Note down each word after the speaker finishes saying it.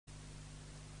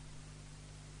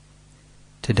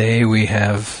Today we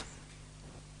have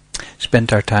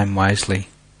spent our time wisely.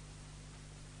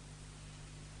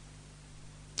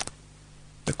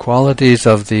 The qualities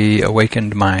of the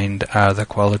awakened mind are the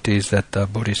qualities that the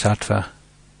Bodhisattva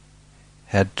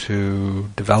had to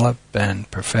develop and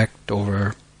perfect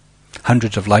over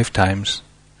hundreds of lifetimes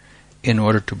in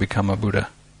order to become a Buddha.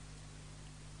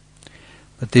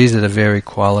 But these are the very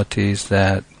qualities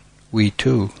that we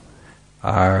too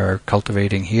are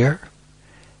cultivating here,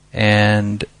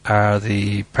 and are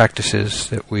the practices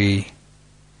that we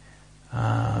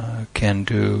can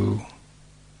do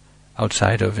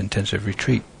outside of intensive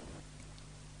retreat,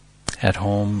 at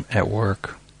home, at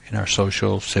work, in our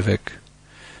social, civic,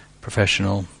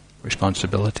 professional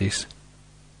responsibilities.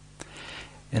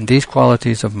 And these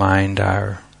qualities of mind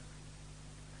are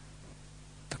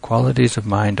the qualities of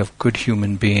mind of good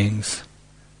human beings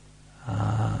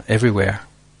everywhere.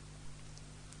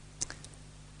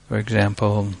 For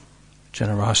example,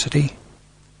 generosity,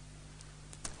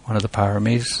 one of the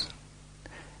paramis.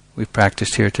 We've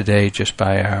practiced here today just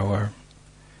by our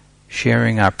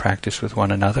sharing our practice with one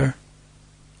another,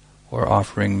 or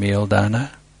offering meal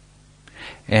dana,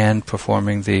 and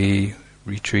performing the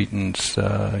retreatants,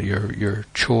 your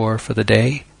chore for the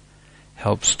day,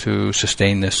 helps to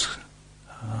sustain this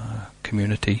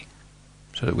community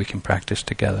so that we can practice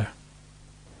together.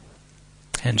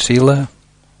 And sila,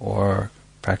 or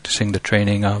practicing the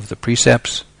training of the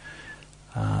precepts,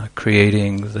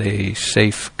 creating the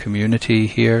safe community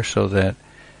here so that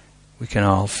we can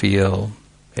all feel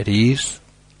at ease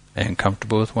and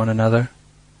comfortable with one another,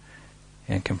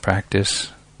 and can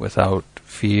practice without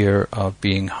fear of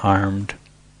being harmed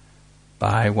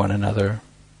by one another.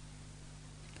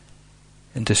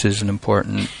 And this is an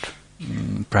important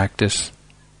practice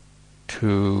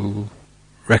to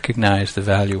recognize the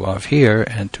value of here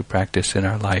and to practice in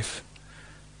our life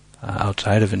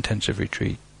outside of intensive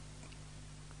retreat.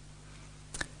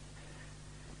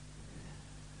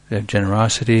 We have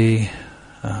generosity,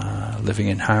 living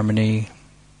in harmony.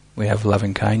 We have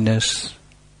loving kindness.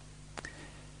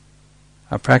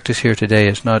 Our practice here today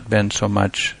has not been so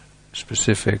much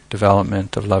specific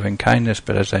development of loving kindness,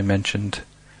 but as I mentioned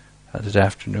this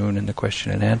afternoon in the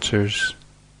question and answers,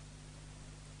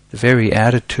 the very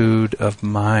attitude of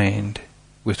mind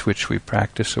with which we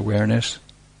practice awareness,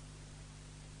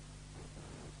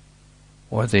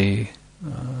 or the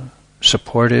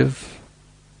supportive,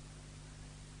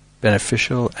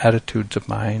 beneficial attitudes of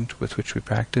mind with which we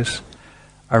practice,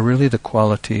 are really the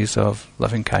qualities of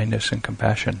loving kindness and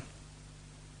compassion.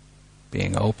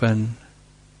 Being open,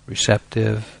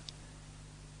 receptive,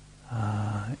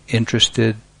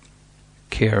 interested,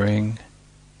 caring,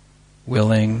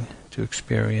 willing to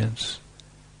experience,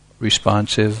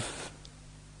 responsive.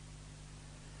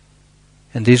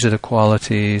 And these are the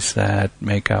qualities that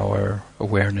make our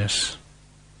awareness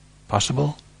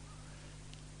possible,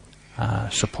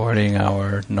 supporting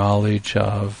our knowledge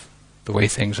of the way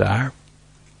things are.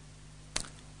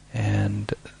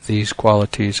 And these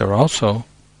qualities are also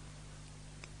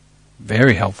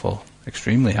very helpful,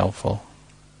 extremely helpful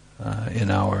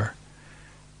in our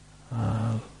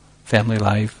family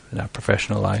life, in our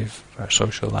professional life, our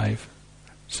social life,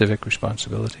 civic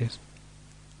responsibilities.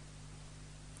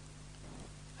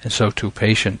 And so too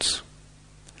patience.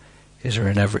 Is there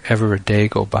ever a day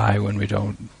go by when we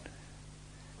don't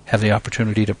have the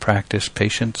opportunity to practice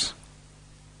patience?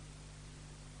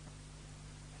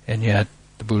 And yet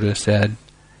the Buddha said,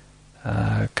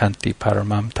 Kanti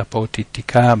paramam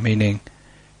tapotitika, meaning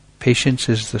patience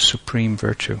is the supreme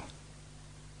virtue.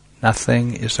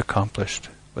 Nothing is accomplished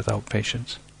without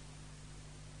patience.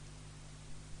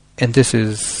 And this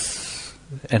is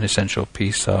an essential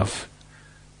piece of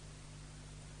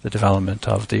the development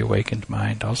of the awakened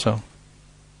mind also.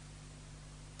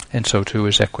 And so too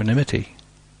is equanimity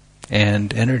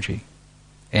and energy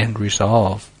and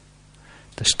resolve,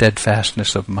 the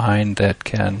steadfastness of mind that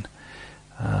can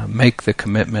make the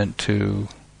commitment to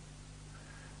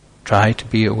try to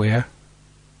be aware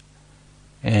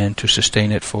and to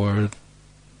sustain it for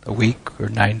a week or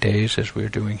 9 days, as we're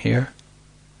doing here.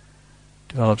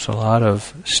 Develops a lot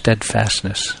of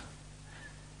steadfastness.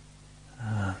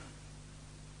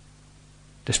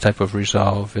 This type of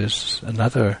resolve is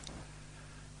another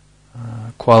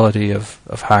quality of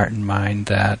heart and mind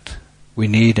that we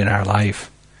need in our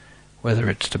life, whether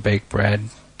it's to bake bread,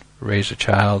 raise a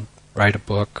child, write a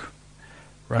book,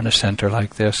 run a center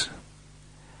like this.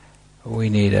 We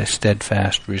need a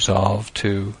steadfast resolve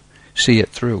to see it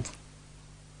through.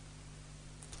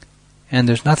 And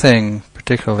there's nothing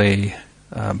particularly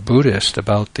Buddhist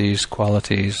about these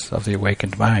qualities of the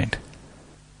awakened mind.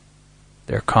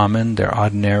 They're common, they're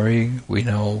ordinary, we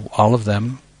know all of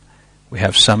them. We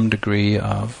have some degree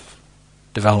of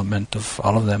development of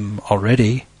all of them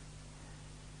already,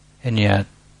 and yet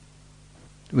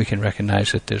we can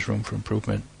recognize that there's room for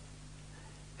improvement.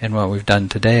 And what we've done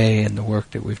today and the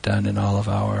work that we've done in all of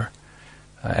our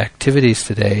activities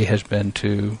today has been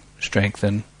to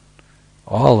strengthen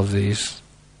all of these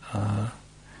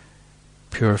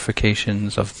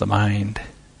purifications of the mind,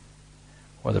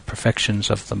 or the perfections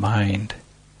of the mind,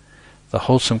 the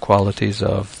wholesome qualities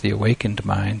of the awakened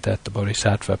mind that the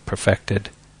Bodhisattva perfected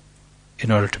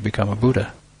in order to become a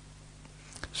Buddha.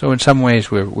 So in some ways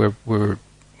we've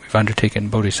undertaken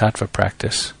Bodhisattva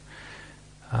practice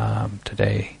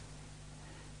today,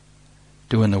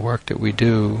 doing the work that we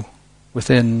do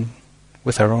with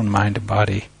our own mind and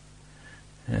body,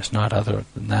 and it's not other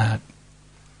than that,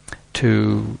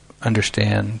 to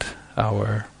understand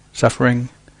our suffering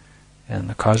and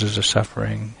the causes of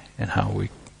suffering and how we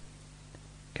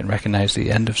can recognize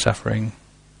the end of suffering.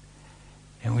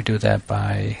 And we do that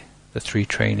by the 3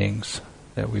 trainings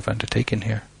that we've undertaken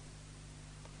here.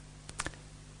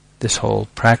 This whole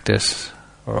practice,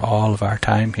 or all of our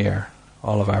time here,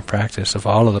 all of our practice of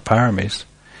all of the paramis,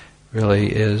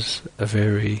 really is a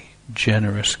very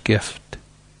generous gift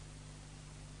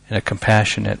and a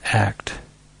compassionate act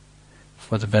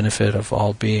for the benefit of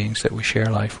all beings that we share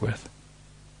life with.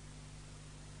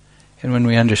 And when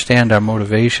we understand our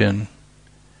motivation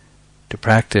to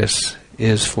practice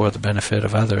is for the benefit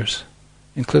of others,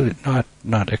 including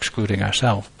not excluding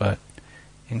ourselves, but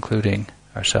including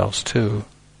ourselves too,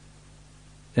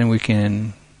 then we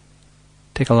can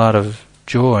take a lot of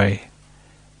joy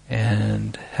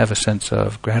and have a sense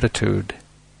of gratitude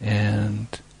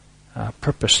and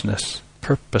purposiveness.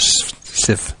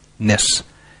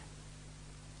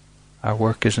 Our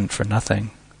work isn't for nothing.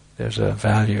 There's a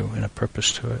value and a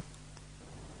purpose to it.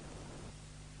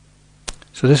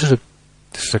 So this is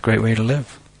a great way to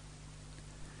live.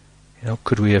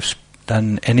 Could we have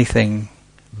done anything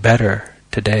better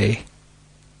today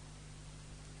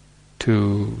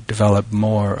to develop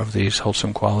more of these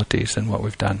wholesome qualities than what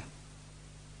we've done?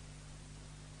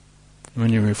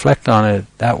 When you reflect on it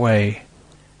that way,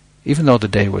 even though the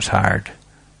day was hard,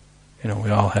 we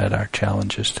all had our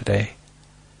challenges today,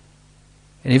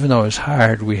 and even though it was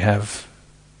hard, we have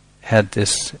had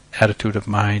this attitude of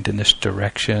mind and this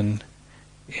direction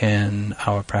in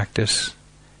our practice,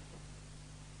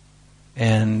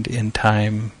 and in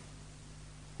time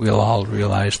we'll all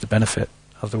realize the benefit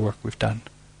of the work we've done.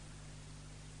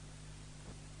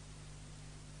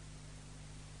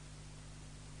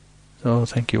 So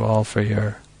thank you all for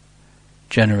your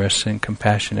generous and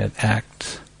compassionate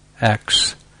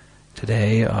acts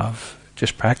today of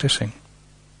just practicing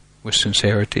with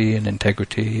sincerity and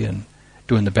integrity and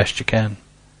doing the best you can.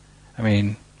 I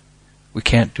mean, we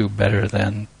can't do better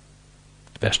than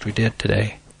the best we did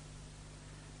today.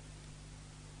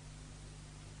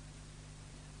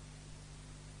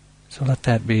 So let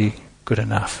that be good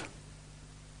enough.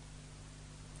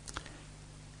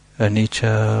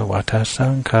 Anicca vata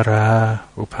sankhara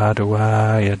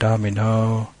upadava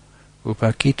yadamino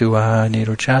upakitva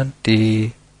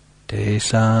niruchanti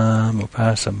desam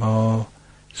upasamo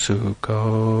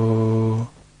sukho.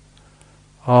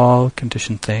 All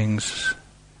conditioned things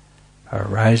are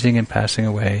arising and passing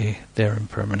away. They're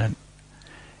impermanent.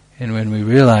 And when we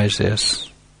realize this,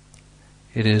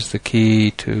 it is the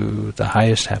key to the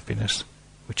highest happiness,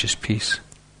 which is peace.